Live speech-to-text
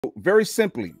very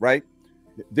simply, right?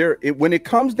 When it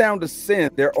comes down to sin,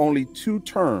 there are only two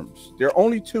terms. There are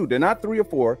only two. They're not three or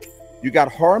four. You got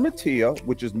harmatia,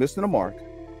 which is missing a mark.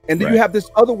 And then you have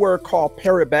this other word called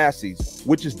parabasis,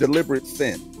 which is deliberate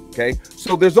sin. Okay.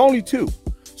 So there's only two.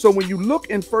 So when you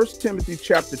look in 1 Timothy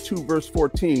chapter 2, verse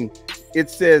 14, it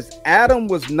says Adam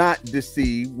was not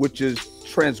deceived, which is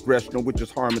transgression, which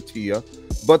is harmatia,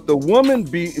 but the woman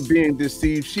being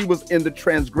deceived, she was in the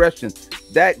transgression.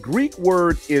 That Greek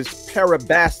word is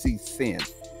parabasis, sin.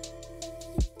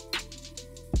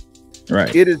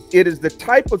 Right. It is the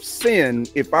type of sin.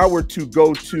 If I were to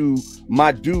go to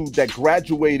my dude that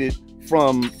graduated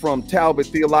from Talbot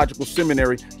Theological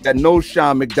Seminary that knows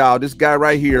Sean McDowell, this guy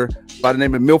right here by the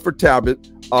name of Milford Talbot.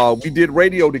 We did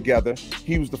radio together.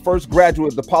 He was the first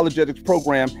graduate of the apologetics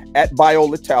program at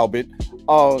Biola Talbot.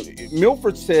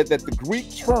 Milford said that the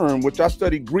Greek term, which I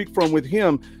studied Greek from with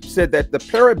him, said that the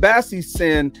parabasis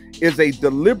sin is a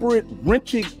deliberate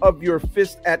wrenching of your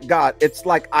fist at God. It's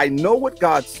like, I know what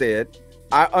God said,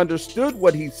 I understood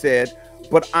what he said,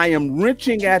 but I am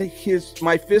wrenching at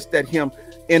my fist at him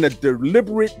in a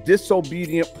deliberate,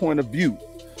 disobedient point of view.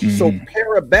 So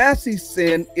parabasis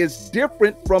sin is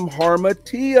different from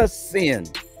harmatia sin.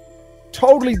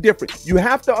 Totally different. You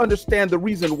have to understand the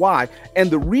reason why.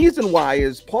 And the reason why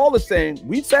is Paul is saying,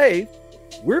 we saved,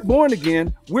 we're born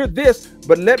again, we're this,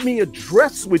 but let me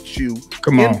address with you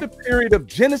in the period of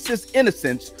Genesis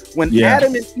innocence, when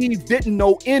Adam and Eve didn't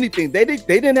know anything. They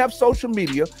didn't have social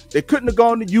media. They couldn't have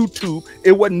gone to YouTube.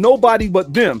 It wasn't nobody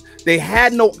but them. They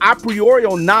had no a priori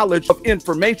knowledge of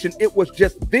information. It was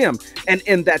just them. And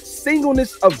in that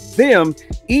singleness of them,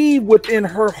 Eve within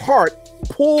her heart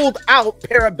pulled out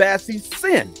parabasis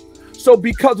sin. So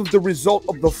because of the result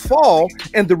of the fall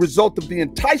and the result of the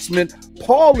enticement,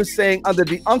 Paul is saying under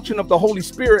the unction of the Holy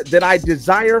Spirit that I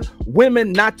desire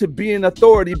women not to be in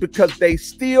authority because they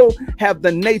still have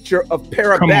the nature of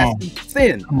parabasis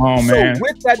sin. So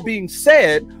with that being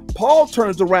said, Paul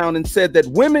turns around and said that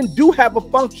women do have a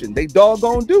function. They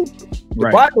doggone do.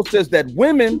 The Bible says that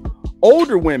women,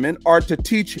 older women, are to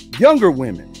teach younger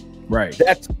women. Right.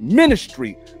 That's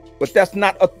ministry. But that's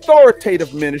not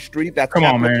authoritative ministry. That's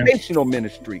applicational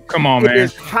ministry. It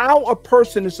is how a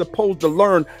person is supposed to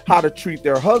learn how to treat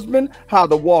their husband, how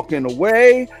to walk in a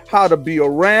way, how to be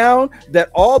around,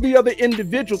 that all the other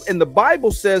individuals. And the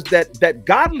Bible says that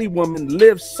godly woman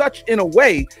lives such in a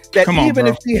way that even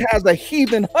if she has a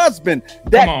heathen husband,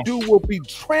 that dude will be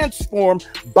transformed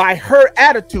by her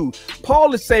attitude.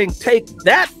 Paul is saying, take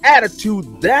that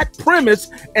attitude, that premise,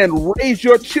 and raise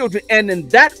your children. And in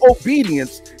that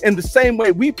obedience, in the same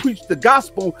way we preach the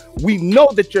gospel, we know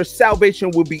that your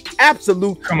salvation will be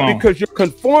absolute because you're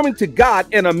conforming to God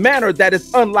in a manner that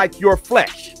is unlike your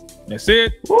flesh. That's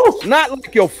it. It's not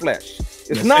like your flesh.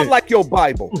 It's not like your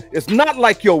Bible. It's not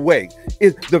like your way.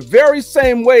 It's the very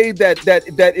same way that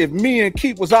if me and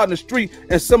Keith was out in the street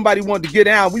and somebody wanted to get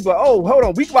down, we'd be like, oh, hold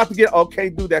on, we about to get, okay,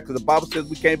 do that because the Bible says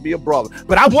we can't be a brother.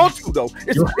 But I want to though.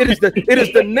 It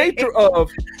is the nature of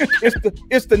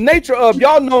it's the nature of,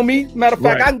 y'all know me. Matter of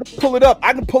fact, I can pull it up.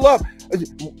 I can pull up.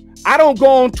 I don't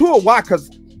go on tour. Why? Because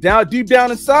deep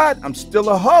down inside, I'm still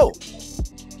a hoe.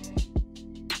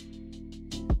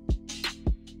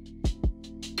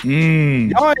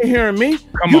 Y'all ain't hearing me.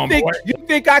 You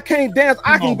think I can't dance?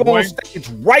 I can go on stage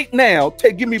right now.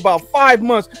 Give me about 5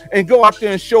 months and go out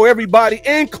there and show everybody,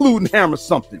 including Hammer,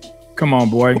 something. Come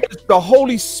on, boy. It's the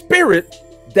Holy Spirit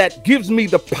that gives me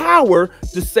the power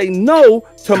to say no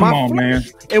to my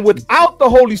flesh. And without the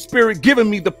Holy Spirit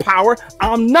giving me the power,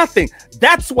 I'm nothing.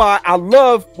 That's why I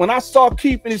love when I saw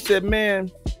Keith and he said, man,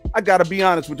 I gotta be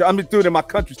honest with you. I'm doing it in my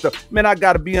country stuff. Man, I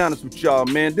gotta be honest with y'all,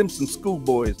 man. Them some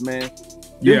schoolboys, man.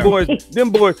 Them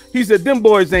boys, he said, them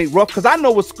boys ain't rough, because I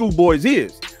know what schoolboys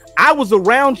is. I was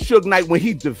around Suge Knight when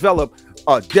he developed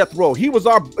Death Row. He was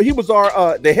our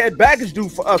the head baggage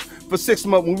dude for us for 6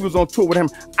 months when we was on tour with him.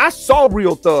 I saw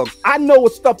real thugs. I know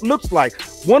what stuff looks like.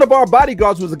 One of our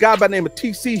bodyguards was a guy by the name of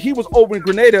TC. He was over in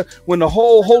Grenada when the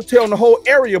whole hotel and the whole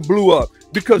area blew up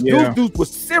because those dudes were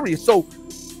serious. So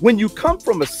when you come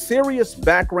from a serious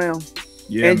background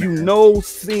and you know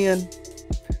sin,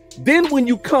 then when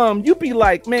you come, you be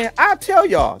like, man, I tell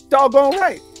y'all, doggone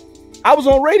right. I was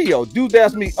on radio. Dude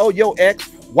asked me, oh, yo, X,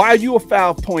 why are you a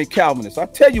 5-point Calvinist? I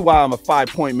tell you why I'm a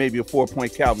 5-point, maybe a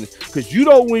 4-point Calvinist, because you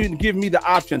don't even give me the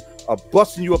option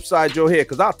busting you upside your head,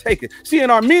 because I'll take it. See,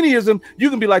 in Armenianism, you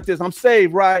can be like this: I'm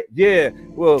saved, right? Yeah.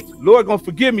 Well, Lord gonna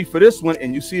forgive me for this one.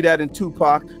 And you see that in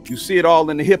Tupac. You see it all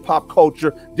in the hip hop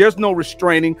culture. There's no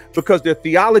restraining because their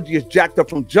theology is jacked up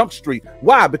from Jump Street.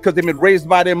 Why? Because they've been raised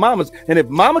by their mamas. And if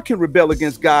mama can rebel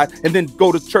against God and then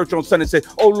go to church on Sunday and say,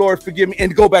 "Oh Lord, forgive me,"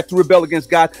 and go back to rebel against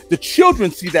God, the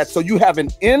children see that. So you have an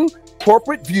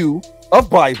incorporate view of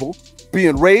Bible,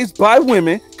 being raised by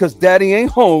women because daddy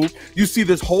ain't home. You see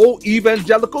this whole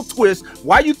evangelical twist.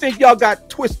 Why you think y'all got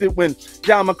twisted when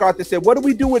John MacArthur said, "What do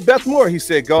we do with Beth Moore?" He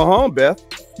said, "Go home, Beth."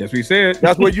 That's what he said.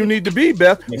 That's where you need to be,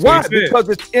 Beth. Why? Because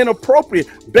it's inappropriate.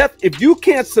 Beth, if you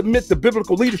can't submit to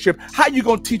biblical leadership, how you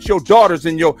gonna teach your daughters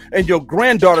and your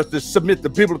granddaughters to submit to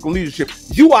biblical leadership?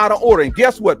 You out of order. And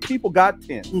guess what? People got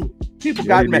tense. People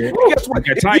got mad. Guess what?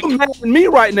 If you mad at me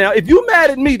right now, if you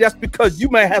mad at me, that's because you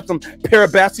may have some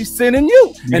parabasi sin in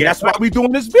you. And that's why we're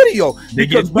doing this video.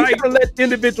 Because we gotta let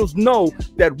individuals know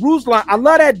that Ruslan, I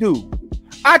love that dude.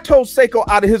 I told Seiko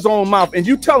out of his own mouth, and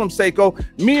you tell him, Seiko,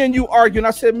 me and you arguing.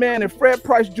 I said, man, if Fred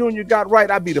Price Jr. got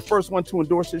right, I'd be the first one to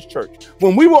endorse his church.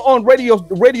 When we were on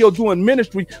radio doing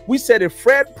ministry, we said if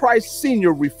Fred Price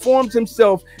Sr. reforms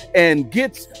himself and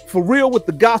gets for real with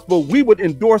the gospel, we would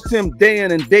endorse him day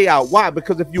in and day out. Why?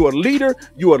 Because if you're a leader,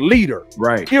 you're a leader.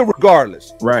 Right.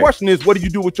 Irregardless. Right. The question is, what do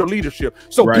you do with your leadership?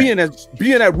 So being at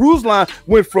Ruslan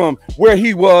went from where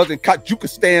he was in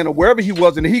Tajikistan or wherever he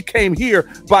was, and he came here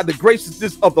by the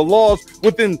graces of the laws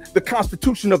within the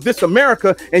Constitution of this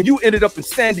America, and you ended up in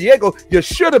San Diego. You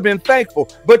should have been thankful,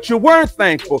 but you weren't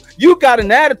thankful. You got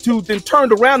an attitude, then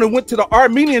turned around and went to the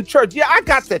Armenian church. Yeah, I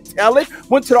got to tell it.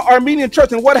 Went to the Armenian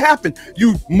church, and what happened?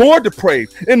 You more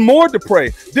depraved and more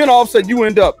depraved. Then all of a sudden you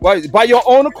end up by your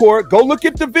own accord. Go look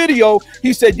at the video.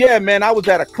 He said, yeah, man, I was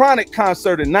at a Chronic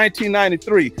concert in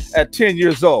 1993 at 10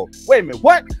 years old. Wait a minute,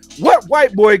 what? What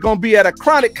white boy gonna be at a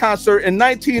Chronic concert in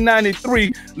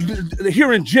 1993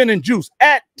 hearing gin and juice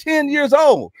at 10 years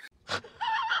old?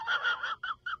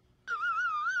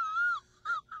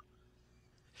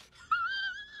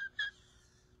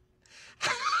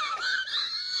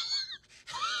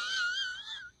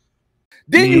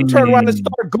 Then you turn around and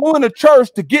start going to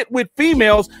church to get with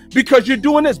females because you're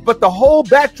doing this. But the whole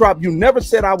backdrop, you never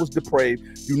said I was depraved.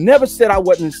 You never said I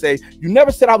wasn't saved. You never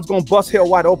said I was going to bust hell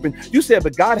wide open. You said,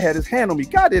 but God had his hand on me.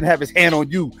 God didn't have his hand on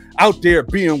you out there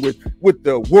being with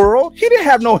the world. He didn't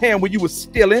have no hand when you was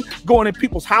stealing, going in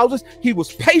people's houses. He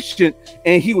was patient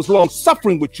and he was long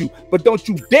suffering with you. But don't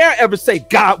you dare ever say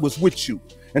God was with you.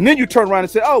 And then you turn around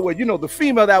and say, oh, well, you know, the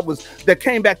female that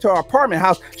came back to our apartment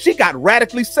house, she got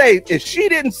radically saved. If she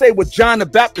didn't say what John the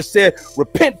Baptist said,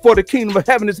 repent for the kingdom of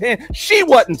heaven is hand, she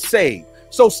wasn't saved.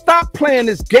 So stop playing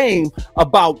this game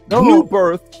about new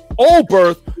birth, old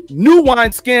birth, new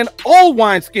wineskin, old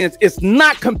wineskins. It's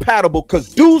not compatible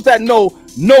because dudes that know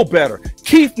better.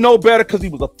 Keith know better because he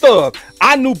was a thug.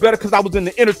 I knew better because I was in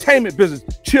the entertainment business.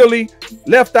 Chili,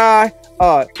 Left Eye,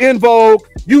 In Vogue,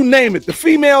 you name it. The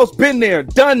females been there,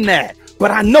 done that.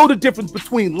 But I know the difference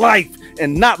between life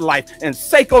and not life, and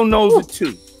Seiko knows it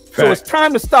too. So it's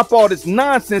time to stop all this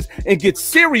nonsense and get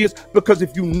serious, because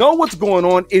if you know what's going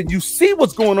on and you see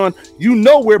what's going on, you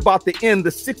know we're about to end the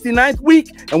 69th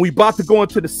week and we about to go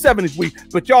into the 70th week.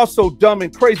 But y'all so dumb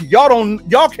and crazy.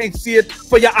 Y'all can't see it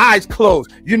for your eyes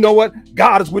closed. You know what?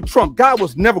 God is with Trump. God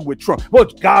was never with Trump. Well,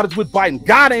 God is with Biden.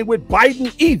 God ain't with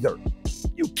Biden either.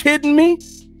 You kidding me?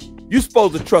 You're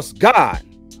supposed to trust God.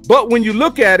 But when you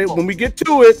look at it, when we get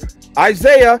to it,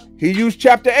 Isaiah, he used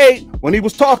chapter 8 when he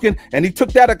was talking, and he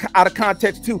took that out of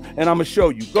context too. And I'm going to show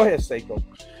you. Go ahead, Seiko.